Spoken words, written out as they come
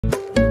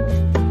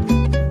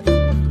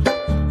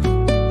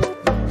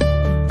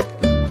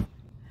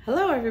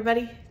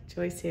everybody,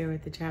 Joyce here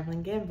with the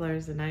Traveling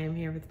Gamblers, and I am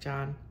here with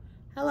John.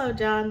 Hello,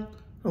 John.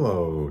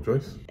 Hello,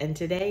 Joyce. And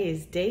today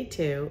is day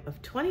 2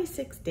 of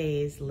 26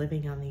 days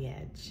living on the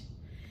edge.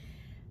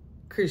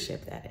 Cruise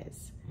ship, that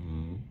is.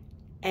 Mm-hmm.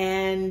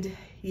 And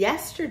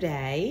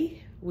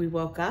yesterday, we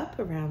woke up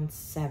around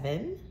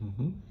 7.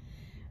 Mm-hmm.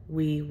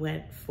 We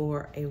went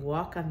for a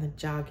walk on the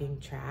jogging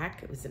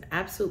track. It was an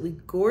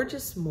absolutely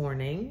gorgeous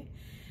morning.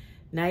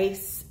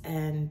 Nice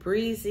and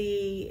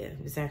breezy. It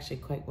was actually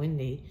quite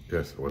windy.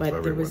 Yes, it was but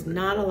very there was windy,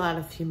 not yeah. a lot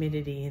of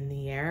humidity in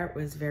the air. It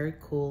was very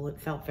cool. It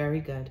felt very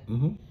good.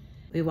 Mm-hmm.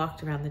 We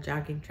walked around the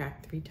jogging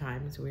track 3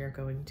 times. We are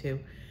going to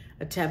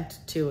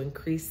attempt to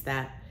increase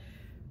that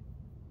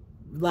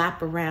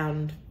lap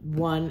around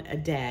 1 a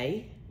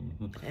day.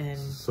 Mm-hmm. And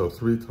so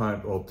 3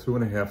 times, well,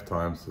 2.5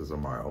 times is a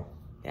mile.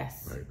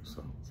 yes. Right.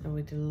 So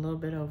we did a little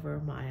bit over a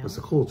mile. it's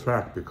a cool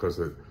track because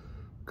it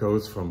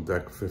goes from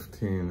deck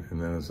 15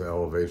 and then there's an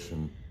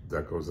elevation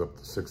that goes up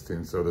to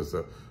 16. So there's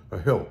a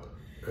hill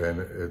and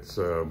it's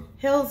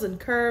hills and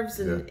curves,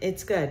 and yeah.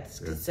 it's good.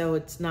 Yeah. So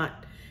it's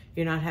not,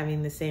 you're not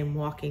having the same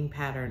walking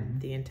pattern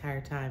the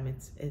entire time.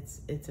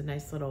 It's a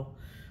nice little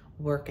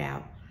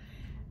workout.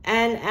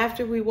 And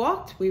after we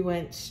walked, we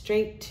went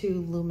straight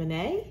to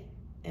Lumine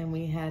and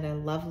we had a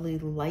lovely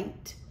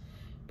light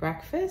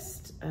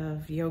breakfast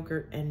of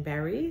yogurt and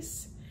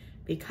berries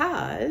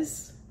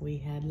because we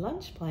had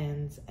lunch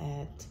plans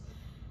at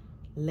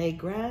Le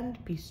Grand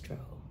Bistro.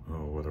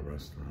 oh, what a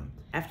restaurant.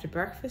 After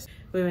breakfast,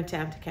 we went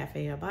down to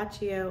Cafe El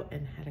Baccio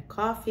and had a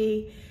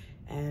coffee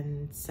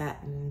and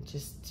sat and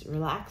just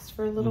relaxed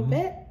for a little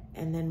bit.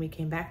 And then we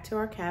came back to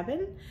our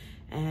cabin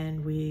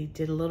and we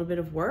did a little bit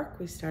of work.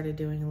 We started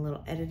doing a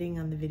little editing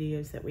on the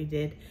videos that we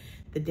did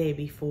the day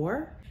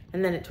before.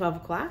 And then at 12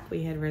 o'clock,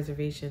 we had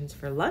reservations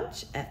for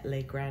lunch at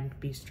Le Grand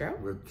Bistro.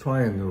 We're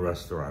trying new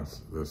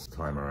restaurants this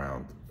time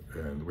around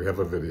and we have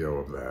a video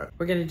of that.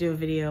 We're gonna do a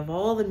video of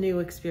all the new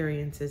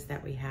experiences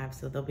that we have.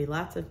 So there'll be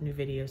lots of new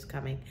videos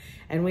coming.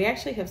 And we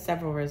actually have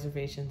several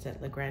reservations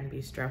at Le Grand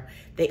Bistro.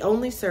 They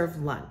only serve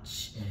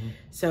lunch.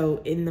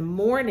 So in the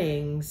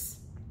mornings,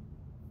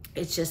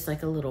 it's just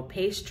like a little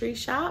pastry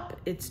shop.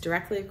 It's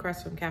directly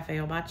across from Cafe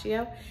El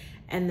Baccio.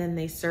 And then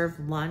they serve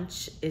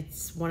lunch.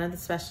 It's one of the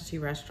specialty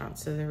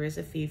restaurants, so there is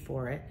a fee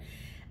for it.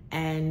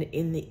 And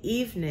in the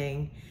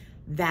evening,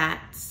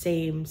 that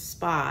same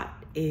spot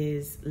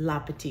is La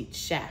Petite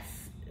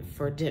Chef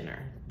for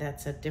dinner.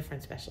 That's a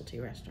different specialty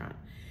restaurant.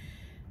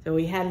 So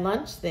we had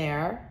lunch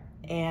there,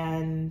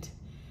 and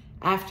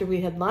after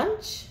we had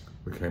lunch,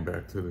 We came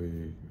back to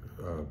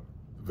the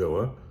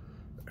villa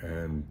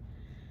and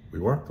we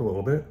worked a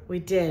little bit. we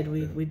did.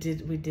 We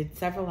did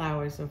several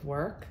hours of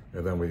work.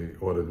 And then we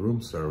ordered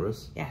room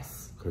service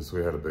Yes. because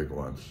we had a big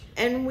lunch.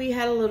 And we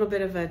had a little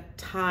bit of a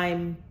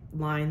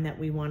timeline that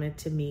we wanted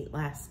to meet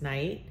last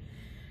night.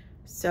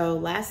 So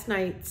last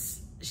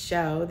night's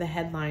show, the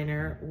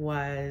headliner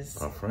was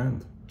Our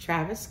friend.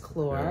 Travis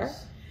Clore.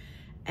 Yes.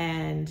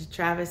 And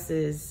Travis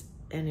is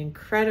an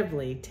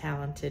incredibly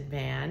talented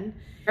man.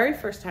 Very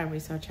first time we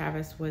saw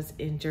Travis was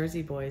in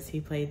Jersey Boys.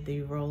 He played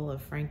the role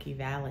of Frankie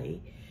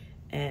Valli.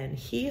 And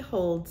he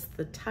holds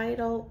the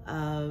title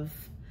of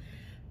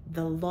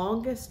the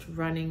longest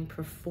running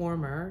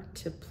performer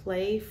to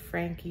play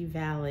Frankie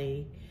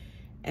Valli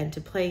and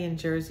to play in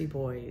Jersey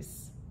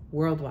Boys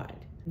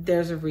worldwide.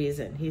 There's a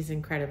reason. He's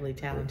incredibly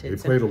talented. He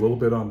played a little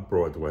bit on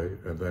Broadway,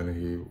 and then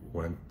he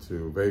went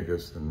to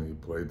Vegas, and he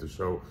played the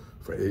show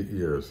for 8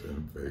 years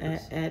in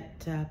Vegas.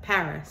 At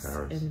Paris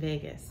in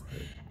Vegas.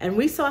 Right. And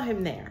we saw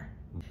him there.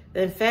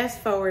 Then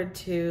fast forward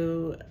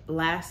to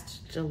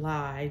last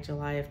July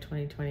of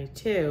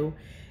 2022,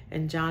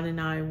 and Jon and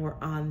I were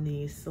on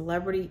the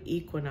Celebrity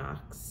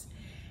Equinox,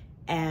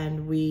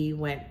 and we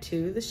went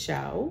to the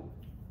show,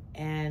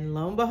 and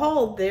lo and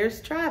behold,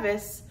 there's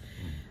Travis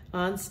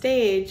on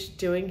stage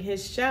doing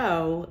his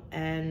show,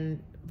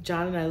 and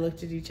Jon and I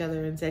looked at each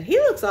other and said, he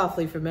looks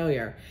awfully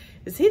familiar.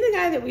 Is he the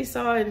guy that we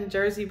saw in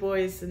Jersey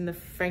Boys in the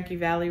Frankie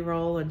Valli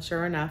role? And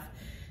sure enough,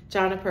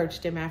 Jon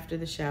approached him after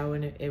the show,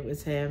 and it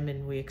was him,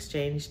 and we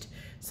exchanged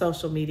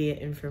social media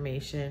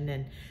information,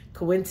 and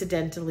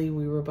coincidentally,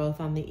 we were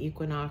both on the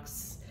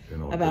Equinox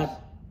about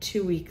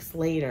 2 weeks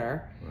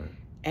later. Right.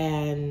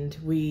 And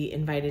we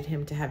invited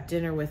him to have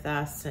dinner with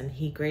us, and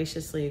he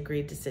graciously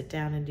agreed to sit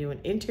down and do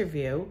an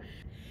interview.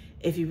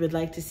 If you would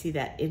like to see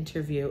that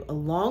interview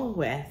along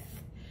with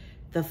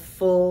the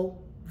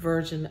full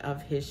version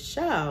of his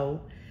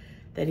show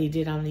that he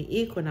did on the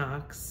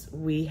Equinox,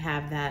 we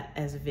have that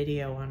as a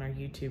video on our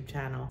YouTube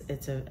channel.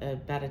 It's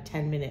about a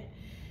 10-minute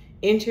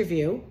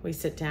interview. We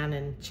sit down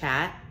and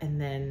chat, and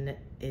then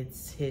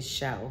it's his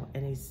show,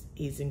 and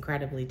he's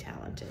incredibly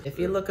talented. If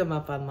you look him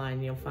up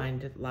online, you'll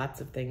find lots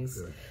of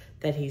things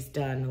that he's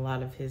done, a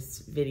lot of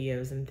his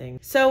videos and things.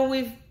 So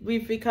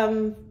we've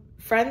become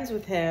friends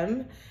with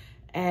him,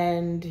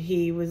 and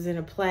he was in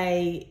a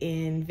play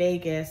in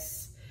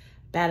Vegas,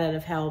 Bat Out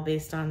of Hell,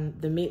 based on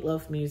the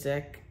Meatloaf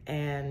music,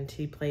 and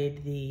he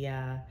played the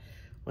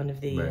one of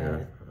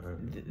the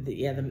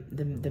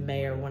the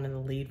mayor, one of the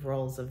lead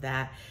roles of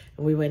that.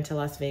 And we went to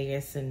Las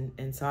Vegas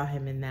and saw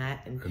him in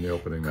that. And in the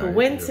opening night.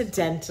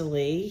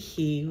 Coincidentally,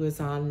 he was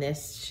on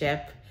this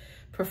ship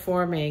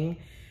performing,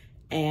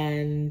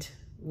 and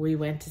we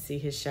went to see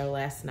his show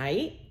last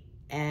night,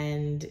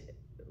 and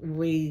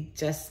we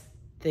just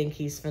think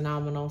he's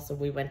phenomenal. So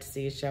we went to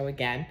see his show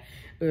again.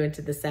 We went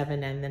to the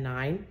 7 and the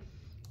 9.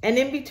 And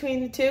in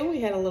between the two,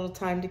 we had a little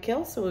time to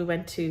kill. So we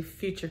went to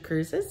Future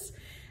Cruises,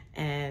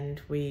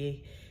 and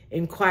we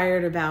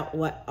inquired about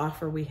what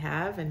offer we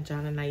have. And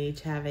Jon and I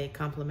each have a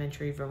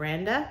complimentary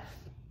veranda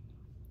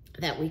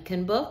that we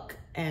can book.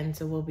 And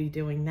so we'll be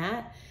doing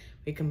that.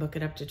 We can book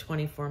it up to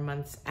 24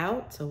 months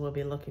out. So we'll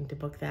be looking to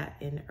book that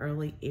in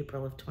early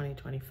April of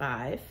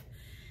 2025.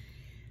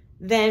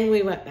 Then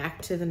we went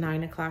back to the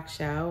 9 o'clock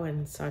show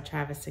and saw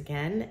Travis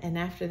again. And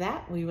after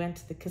that, we went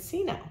to the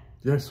casino.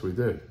 Yes, we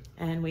did.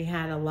 And we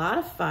had a lot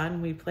of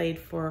fun. We played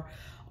for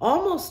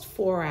almost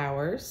 4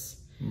 hours.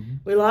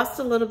 We lost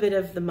a little bit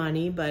of the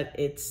money, but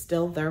it's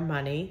still their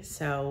money.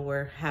 So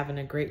we're having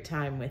a great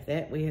time with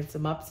it. We had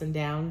some ups and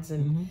downs,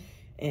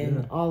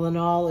 and all in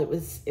all, it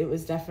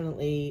was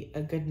definitely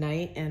a good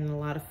night and a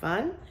lot of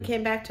fun.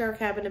 Came back to our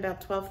cabin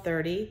about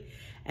 12:30,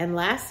 and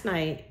last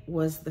night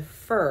was the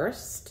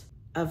first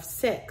of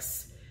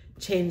 6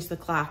 change the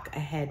clock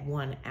ahead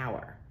 1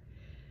 hour.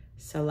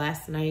 So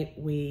last night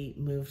we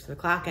moved the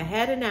clock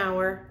ahead an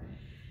hour,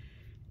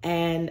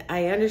 and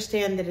I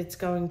understand that it's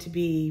going to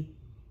be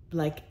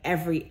like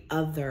every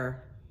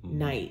other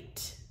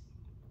night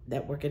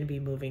that we're going to be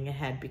moving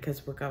ahead,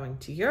 because we're going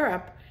to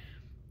Europe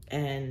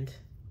and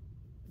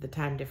the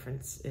time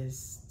difference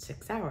is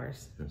 6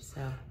 hours. Yes.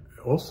 So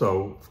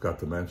also forgot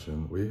to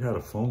mention, we had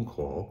a phone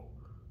call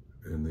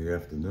in the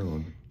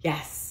afternoon.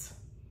 Yes.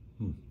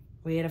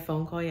 We had a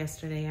phone call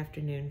yesterday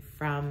afternoon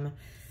from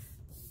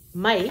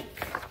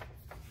Mike,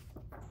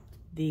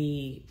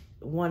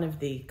 one of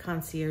the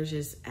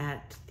concierges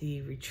at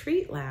the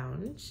retreat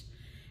lounge,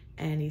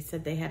 and he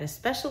said they had a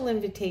special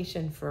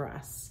invitation for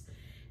us,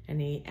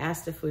 and he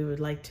asked if we would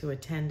like to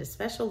attend a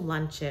special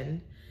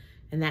luncheon,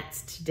 and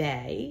that's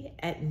today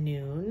at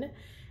noon.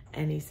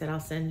 And he said, I'll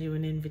send you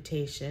an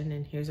invitation,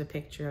 and here's a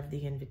picture of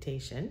the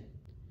invitation.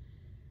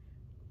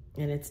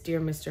 And it's, Dear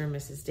Mr. and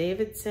Mrs.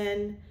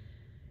 Davidson,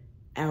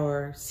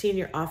 our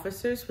senior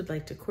officers would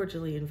like to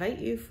cordially invite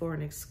you for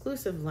an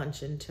exclusive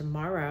luncheon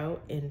tomorrow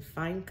in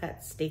Fine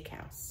Cut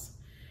Steakhouse,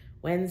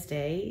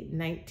 Wednesday,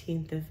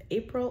 19th of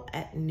April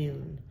at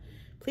noon.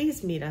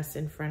 Please meet us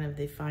in front of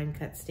the Fine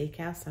Cut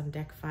Steakhouse on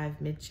Deck 5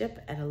 Midship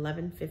at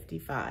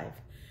 11:55.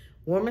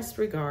 Warmest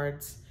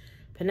regards,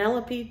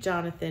 Penelope,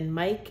 Jonathan,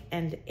 Mike,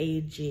 and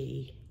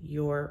AG,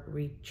 your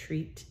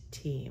retreat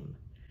team.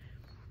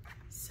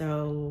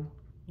 So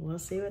we'll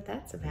see what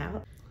that's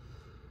about.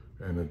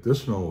 And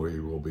additionally,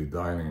 we'll be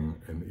dining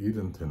in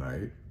Eden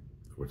tonight,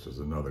 which is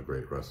another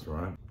great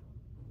restaurant.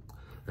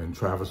 And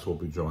Travis will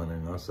be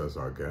joining us as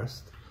our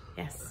guest.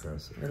 Yes,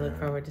 we look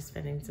forward to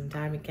spending some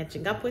time and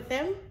catching up with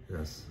him.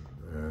 Yes,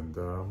 and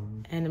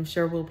I'm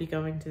sure we'll be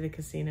going to the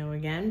casino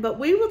again. But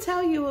we will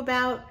tell you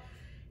about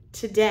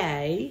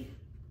today,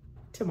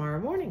 tomorrow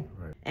morning.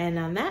 Right. And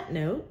on that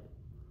note,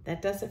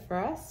 that does it for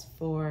us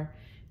for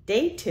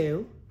day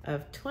 2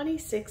 of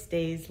 26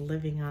 days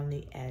living on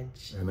the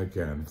edge. And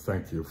again,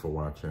 thank you for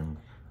watching.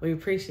 We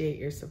appreciate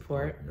your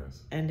support.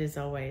 Yes. And as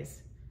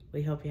always,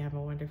 we hope you have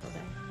a wonderful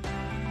day.